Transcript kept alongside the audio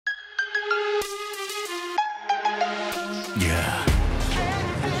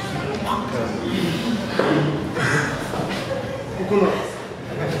코코넛.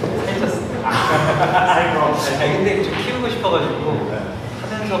 근데 좀 키우고 싶어가지고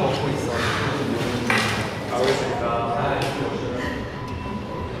하면서 먹고 있어. 알겠습니다.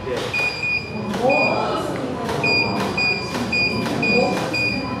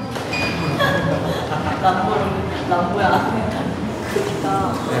 남보야.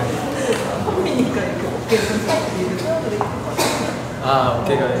 그니까 컴비니까 이렇게 어깨를 살짝 세워드릴 것 같아요. 아,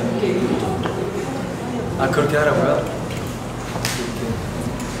 어깨가 그렇게 하라고요?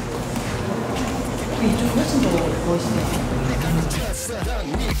 이쪽이 훨씬 더 멋있네요.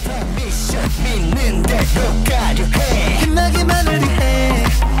 힘나게만을 위해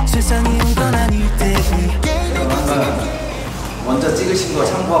세상이 온 건 아닐 테니 먼저 찍으신 거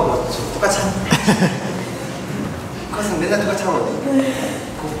참고하고 똑같이 하는 컷은 맨날 똑같이 하거든.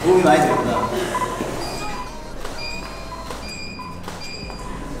 도움이 많이 되겠다.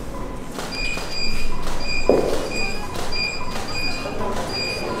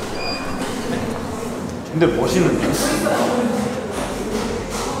 근데 멋있는데?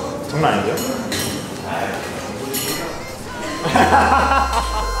 장난 아닌데요?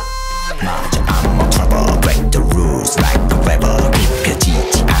 break the rules like the rebel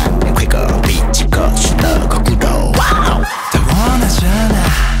깊어지지 않는 quicker 빛이 거칠어 거꾸로 wow 다 원하잖아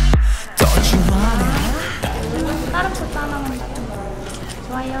Don't you want it 다른 포즈 하나만 더.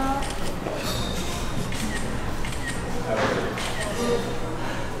 좋아요.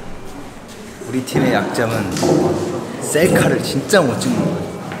 우리 팀의 약점은 셀카를 진짜 못 찍는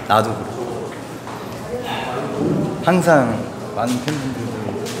거예요. 나도 그렇고. 항상 많은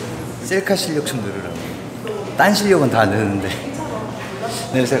팬분들도 셀카 실력 좀 늘으라고. 딴 실력은 다 느는데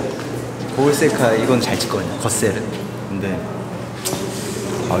그래서 거울 셀카 이건 잘 찍거든요. 겉셀은. 근데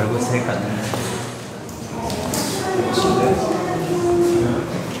얼굴 셀카는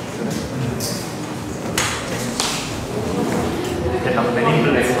약간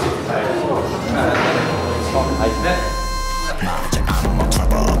맨인블랙 맞아 I'm on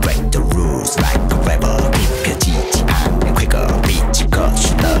trouble break the rules like the rebel 깊어지지 않는 quicker 빛이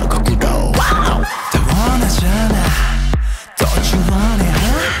거칠어 거꾸로 wow 다 원하잖아 Don't you want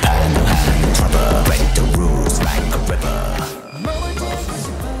it 반응하는 trouble break the rules like a rebel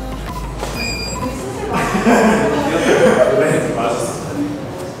네, 맞았어.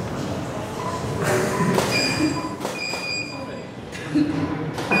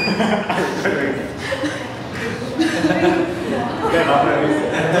 네,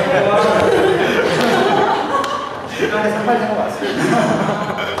 마무리하겠습니다. 중간에 상발된 거 맞습니다.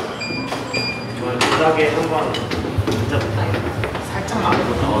 저는 바닥에 한번 진짜 살짝만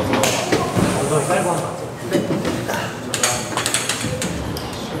안으로 넣어서 엉덩이 깔고 한번 맞죠? 네.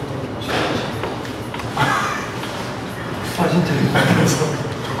 진짜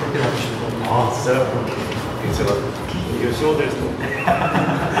그렇게 나오시고. 아, 진짜요? 제가 이거 씌워드릴 수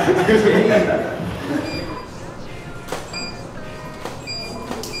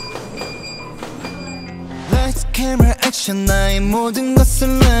Lights, camera, action 나의 모든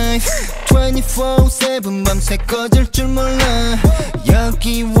것은 live 24/7 밤새 꺼질 줄 몰라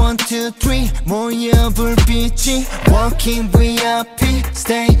여기 1, 2, 3 모여 불빛이 Walking VIP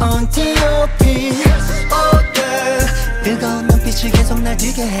Stay on TOP Oh yeah 뜨거운 눈빛이 계속 날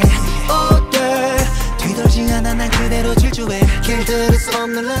지게 해 Oh yeah 뒤돌지 않아 난 그대로 질주해 길들일 수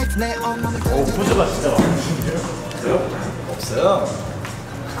없는 life 내 온몸을 포즈가 진짜 많으신데요? 없어요.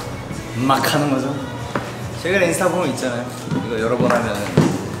 막 하는 거죠. 최근에 인스타 보면 있잖아요. 이거 여러 번 하면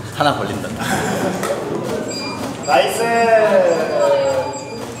하나 걸린다. 나이스!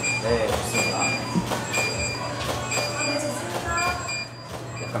 네, 좋습니다.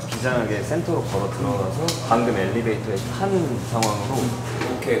 약간 비장하게 센터로 걸어 들어가서 방금 엘리베이터에 탄 상황으로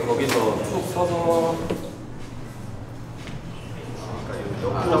이렇게 거기서 쭉 서서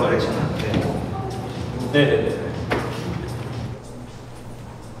옆으로 액션하는데. 네네네.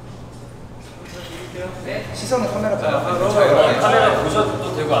 시선은 카메라 카메라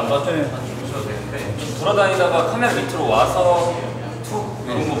보셔도 되고 안 봐도 보셔도 되는데 좀 돌아다니다가 카메라 밑으로 와서 툭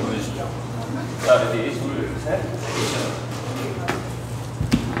이런 거 보여주시죠. 자, 레디, 둘, 셋, 액션.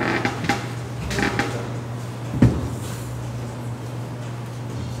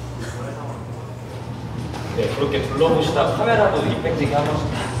 네, 그렇게 둘러보시다 카메라도 임팩트 있게 한 번씩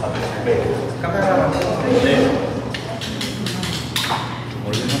다 쏴요. 네. 카메라만 네.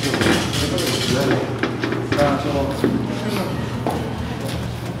 원래 성격이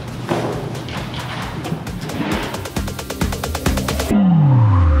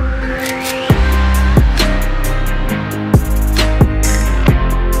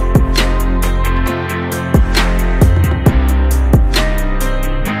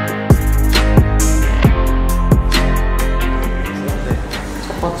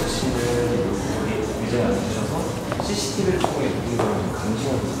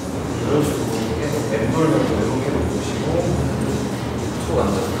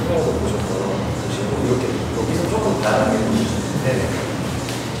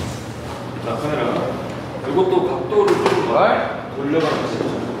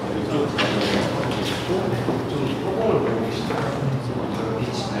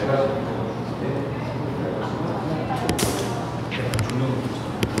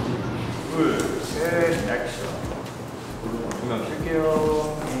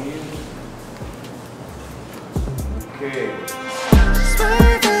오케이.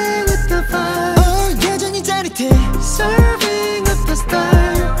 Swerving with the vibe 여전히 짜릿해 Serving up the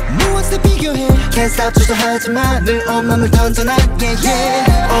style 무엇을 비교해 Can't stop 주저하지마 늘 온 맘을 던져놔 Yeah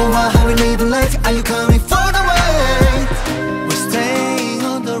yeah Oh wow how we live life Are you coming for the ride We're staying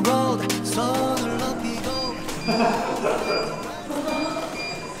on the road 손을 높이고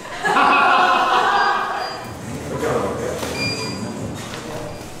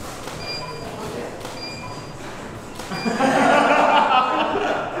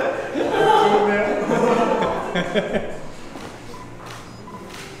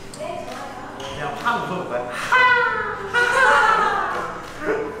그냥 확 웃어볼까요?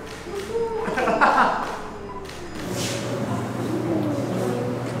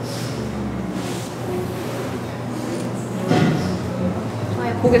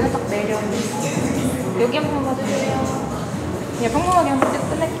 좋아요. 고개 살짝 내려오고 여기 한 번만 봐주세요. 그냥 평범하게 한 번 찍고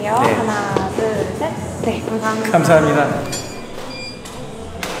끝낼게요. 네. 하나, 둘, 셋. 네, 감사합니다. 감사합니다.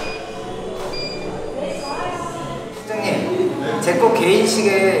 팀장님, 제 거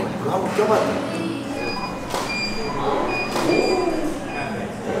개인식에 그거 한번 껴봐도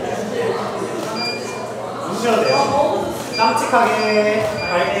웃으셔도 돼요. 깜찍하게,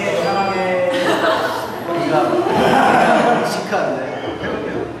 밝게, 편하게. 우리가 시크한데.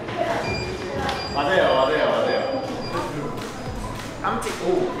 맞아요. 깜찍,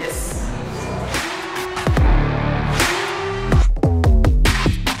 오, 예스.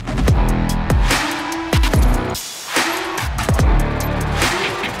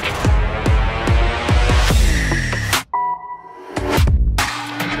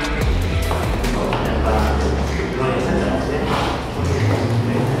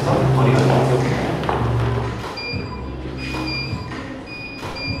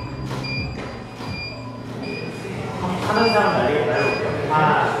 하는 사람 날려볼게요.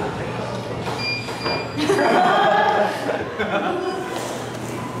 하나, 둘, 셋.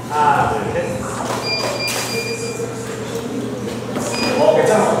 하나, 둘, 셋.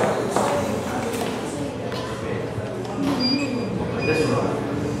 괜찮은 것 같아요. 반대쪽으로.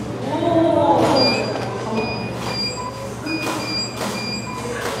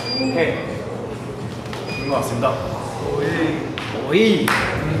 오케이. 된 것 같습니다. 오이.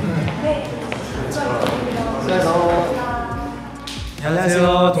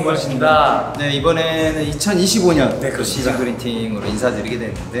 안녕하세요, 동방신기입니다. 네, 이번에는 2025년 네, 그렇습니다. 시즌 그리팅으로 인사드리게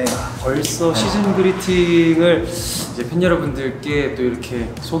됐는데 벌써 시즌 그리팅을 이제 팬 여러분들께 또 이렇게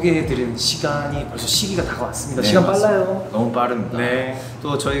소개해드리는 시간이 벌써 시기가 다가왔습니다. 네, 시간 맞습니다. 빨라요. 너무 빠릅니다. 네.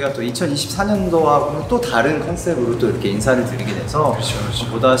 또 저희가 또 2024년도하고는 또 다른 컨셉으로 또 이렇게 인사를 드리게 돼서 그렇죠.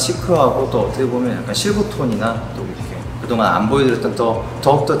 보다 시크하고 또 어떻게 보면 약간 실버톤이나 또 이렇게 그동안 안 보여드렸던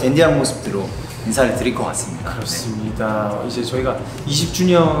더욱더 댄디한 모습들로 인사를 드릴 것 같습니다. 그렇습니다. 이제 저희가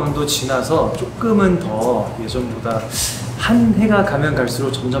 20주년도 지나서 조금은 더 예전보다 한 해가 가면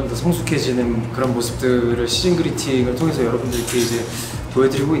갈수록 점점 더 성숙해지는 그런 모습들을 시즌 그리팅을 통해서 여러분들께 이제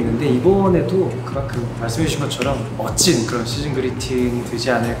보여드리고 있는데 이번에도 그만큼 말씀해 주신 것처럼 멋진 그런 시즌 그리팅이 되지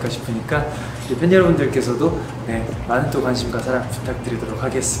않을까 싶으니까 우리 팬 여러분들께서도 네, 많은 또 관심과 사랑 부탁드리도록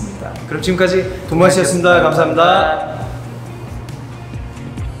하겠습니다. 그럼 지금까지 동방씨였습니다. 감사합니다.